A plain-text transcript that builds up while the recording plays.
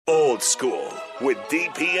Old School with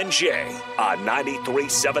DP and J on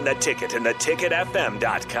 93.7 The Ticket and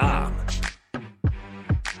theticketfm.com.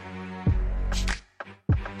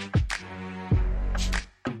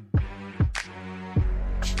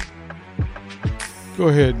 Go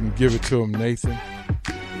ahead and give it to him, Nathan.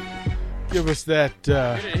 Give us that.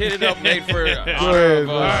 Hit it up, Nate, for honor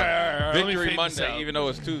of Victory Monday, even though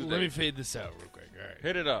it's Tuesday. Let me fade this out real quick. All right.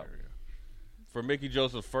 Hit it up for Mickey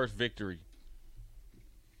Joseph's first victory.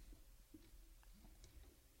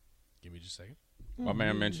 Give me just a second. My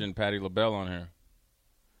man mentioned Patti LaBelle on here.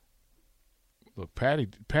 Look, Patty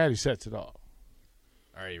sets it off.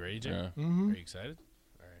 All right, you ready, Jim? Yeah. Mm-hmm. Are you excited?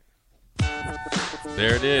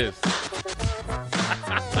 There it is.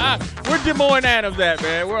 Where Demo and Adams at,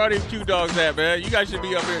 man? Where are these Q dogs at, man? You guys should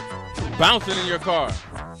be up here bouncing in your car.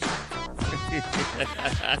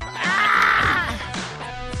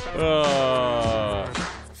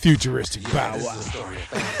 Futuristic bow wow.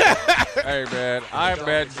 Hey, man, I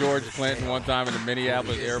met George Clinton one time in the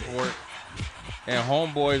Minneapolis airport, and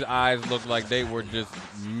homeboy's eyes looked like they were just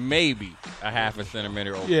maybe a half a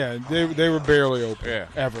centimeter open. Yeah, they were barely open. Yeah.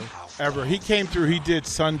 Ever. He came through. He did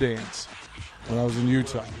Sundance when I was in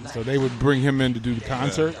Utah, so they would bring him in to do the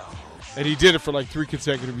concert, and he did it for like 3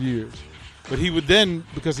 consecutive years. But he would then,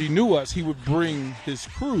 because he knew us, he would bring his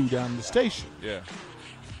crew down to the station. Yeah.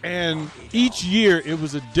 And each year it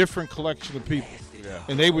was a different collection of people. Yeah.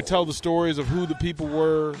 And they would tell the stories of who the people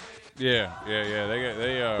were. Yeah.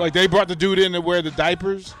 They Like they brought the dude in to wear the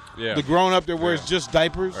diapers. Yeah. The grown up that wears just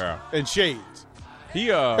diapers and shades. He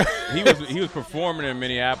was performing in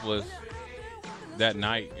Minneapolis that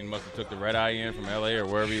night and must have took the red eye in from LA or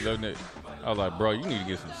wherever he lived. I was like, bro, you need to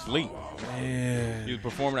get some sleep. Man. He was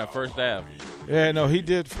performing at First Ave. Yeah, no, he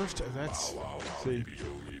did First. See.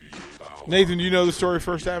 Nathan, do you know the story of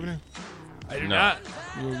First Avenue? I do not.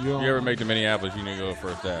 If you ever make the Minneapolis, you need to go to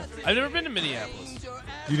First Ave. I've never been to Minneapolis.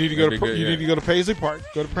 You need to go to need to go to Paisley Park.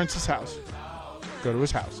 Go to Prince's house. Go to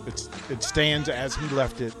his house. It stands as he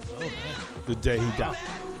left it the day he died.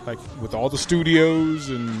 Like with all the studios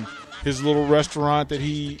and his little restaurant that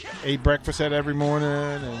he ate breakfast at every morning,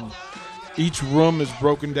 and each room is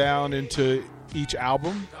broken down into each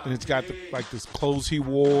album, and it's got this clothes he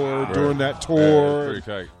wore during that tour. Yeah, pretty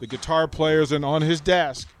tight. The guitar players, and on his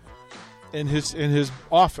desk, in his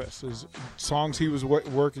office, his songs he was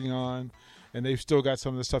working on, and they've still got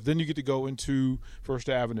some of the stuff. Then you get to go into First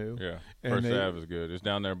Avenue. Yeah, and First Ave is good. It's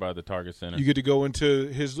down there by the Target Center. You get to go into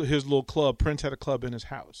his little club. Prince had a club in his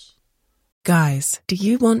house. Guys, do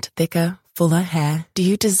you want thicker, fuller hair? Do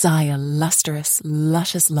you desire lustrous,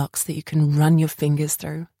 luscious locks that you can run your fingers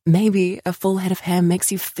through? Maybe a full head of hair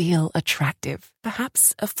makes you feel attractive.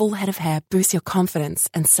 Perhaps a full head of hair boosts your confidence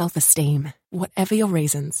and self-esteem. Whatever your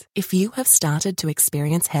reasons, if you have started to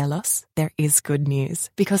experience hair loss, there is good news,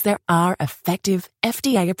 because there are effective,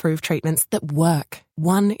 FDA-approved treatments that work.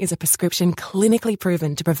 One is a prescription clinically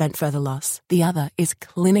proven to prevent further loss. The other is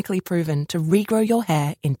clinically proven to regrow your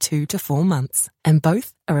hair in 2 to 4 months. And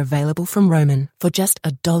both are available from Roman for just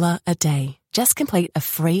 $1 a day. Just complete a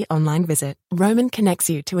free online visit. Roman connects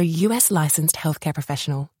you to a US licensed healthcare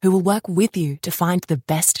professional who will work with you to find the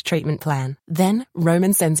best treatment plan. Then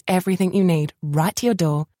Roman sends everything you need right to your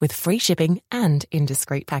door with free shipping and in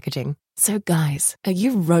discreet packaging. So guys, are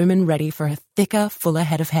you Roman ready for a thicker, fuller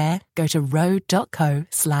head of hair? Go to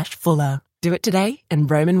ro.co/fuller. Do it today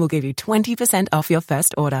and Roman will give you 20% off your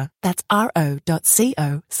first order. That's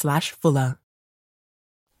ro.co/fuller.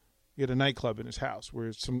 He had a nightclub in his house where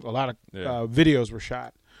a lot of videos were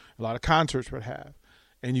shot, a lot of concerts would have,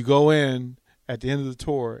 and you go in at the end of the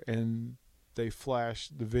tour and they flash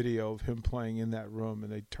the video of him playing in that room,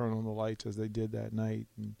 and they turn on the lights as they did that night,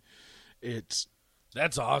 and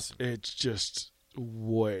that's awesome. It's just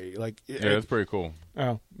way it's pretty cool.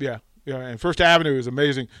 Oh yeah, and First Avenue is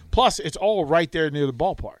amazing. Plus, it's all right there near the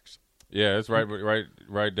ballparks. Yeah, it's right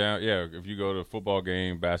down. Yeah, if you go to a football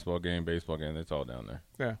game, basketball game, baseball game, it's all down there.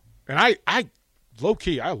 Yeah. And I low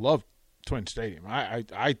key, I love Twin Stadium. I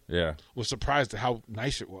was surprised at how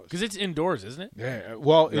nice it was. Because it's indoors, isn't it? Yeah.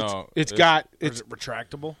 Well, it's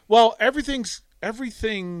retractable. Well, everything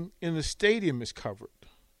in the stadium is covered,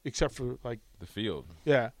 except for like the field.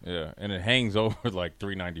 Yeah. Yeah, and it hangs over like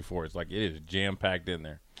 394. It's like it is jam packed in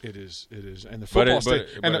there. It is, and the football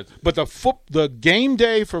the game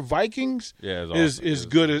day for Vikings is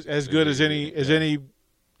good as any.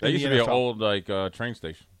 That used to be an old train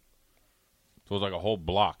station. So it was like a whole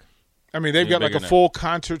block. I mean, they've got like a full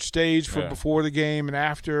concert stage for before the game and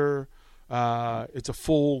after. It's a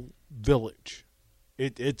full village.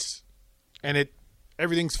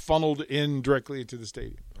 Everything's funneled in directly into the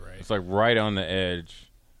stadium. Right. It's like right on the edge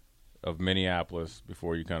of Minneapolis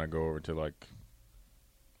before you kind of go over to like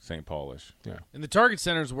St. Paulish. Yeah. And the Target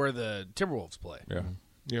Center is where the Timberwolves play. Yeah.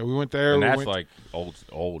 Yeah, we went there. And we that's went, like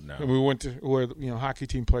old now. and we went to where hockey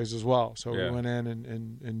team plays as well. So Yeah. we went in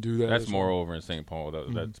and do that. That's as more well. over in St. Paul.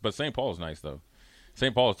 But St. Paul is nice though.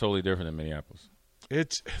 St. Paul is totally different than Minneapolis.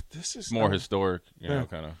 This is It's more historic, Yeah.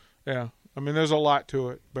 kind of. Yeah, I mean, there's a lot to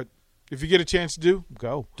it, but if you get a chance to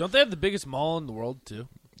go. Don't they have the biggest mall in the world too?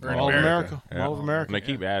 Or in Mall of America. Yeah. Mall of America. And they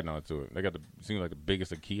keep adding on to it. They got seems like the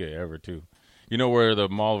biggest IKEA ever too. You know where the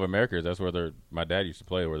Mall of America is? That's where my dad used to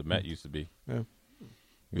play, where the Met used to be. Yeah.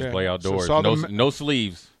 He used to Yeah. play So outdoors. saw the No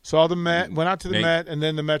sleeves. Saw the Met, went out to the Nate. Met, and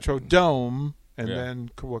then the Metro Dome, and Yeah.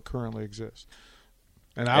 then what currently exists.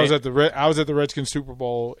 And I was at the Redskins Super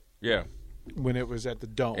Bowl Yeah. when it was at the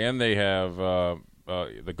Dome. And they have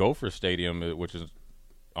the Gopher Stadium, which is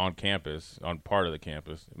on campus, on part of the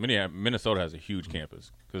campus. Minnesota has a huge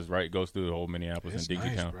campus because it goes through the whole Minneapolis it's and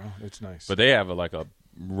nice, Dinkytown. bro. It's nice. But they have like a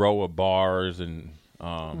row of bars and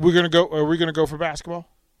we're gonna go. Are we gonna go for basketball?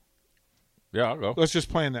 yeah, I'll go. Let's just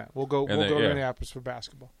plan that. We'll go. And We'll then- go to yeah. Minneapolis for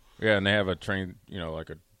basketball. Yeah, and they have a train, like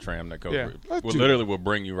a tram that goes. Yeah, let's do literally will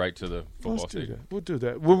bring you right to the football Let's do stadium. that. We'll do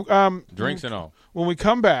that. We'll, Drinks and all. When we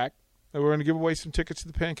come back, we're going to give away some tickets to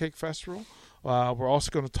the Pancake Festival. We're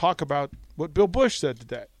also going to talk about what Bill Bush said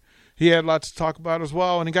today. He had lots to talk about as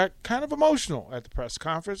well, and he got kind of emotional at the press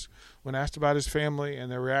conference when asked about his family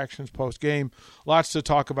and their reactions post-game. Lots to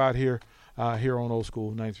talk about here on Old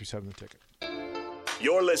School 93.7 The Ticket.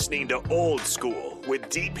 You're listening to Old School with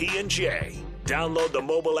DP and J. Download the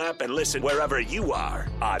mobile app and listen wherever you are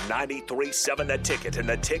on 93.7 The Ticket and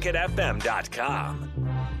theticketfm.com.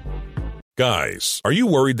 Guys, are you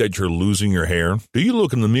worried that you're losing your hair? Do you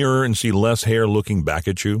look in the mirror and see less hair looking back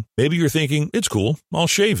at you? Maybe you're thinking, it's cool, I'll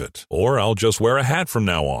shave it. Or I'll just wear a hat from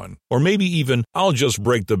now on. Or maybe even, I'll just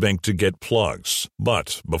break the bank to get plugs.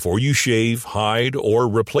 But before you shave, hide, or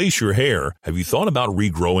replace your hair, have you thought about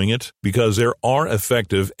regrowing it? Because there are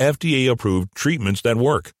effective, FDA-approved treatments that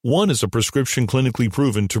work. One is a prescription clinically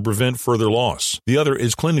proven to prevent further loss. The other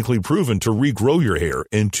is clinically proven to regrow your hair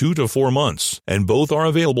in 2 to 4 months. And both are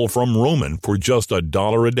available from Roman for just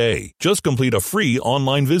 $1 a day. Just complete a free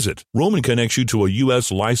online visit. Roman connects you to a U.S.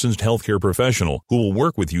 licensed healthcare professional who will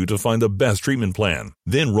work with you to find the best treatment plan.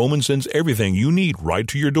 Then Roman sends everything you need right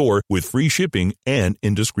to your door with free shipping and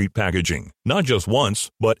in discreet packaging. Not just once,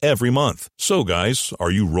 but every month. So guys,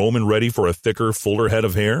 are you Roman ready for a thicker, fuller head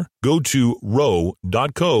of hair? Go to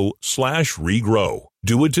ro.co/regrow.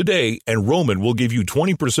 Do it today, and Roman will give you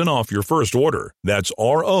 20% off your first order. That's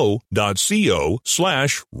ro.co/regrow.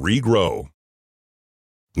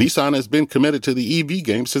 Nissan has been committed to the EV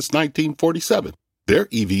game since 1947. Their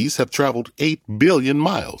EVs have traveled 8 billion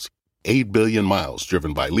miles. 8 billion miles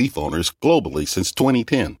driven by Leaf owners globally since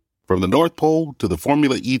 2010. From the North Pole to the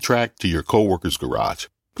Formula E track to your coworker's garage.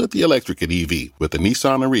 Put the electric in EV with the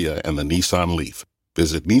Nissan Ariya and the Nissan Leaf.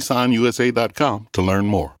 Visit nissanusa.com to learn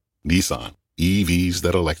more. Nissan. EVs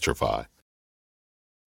that electrify.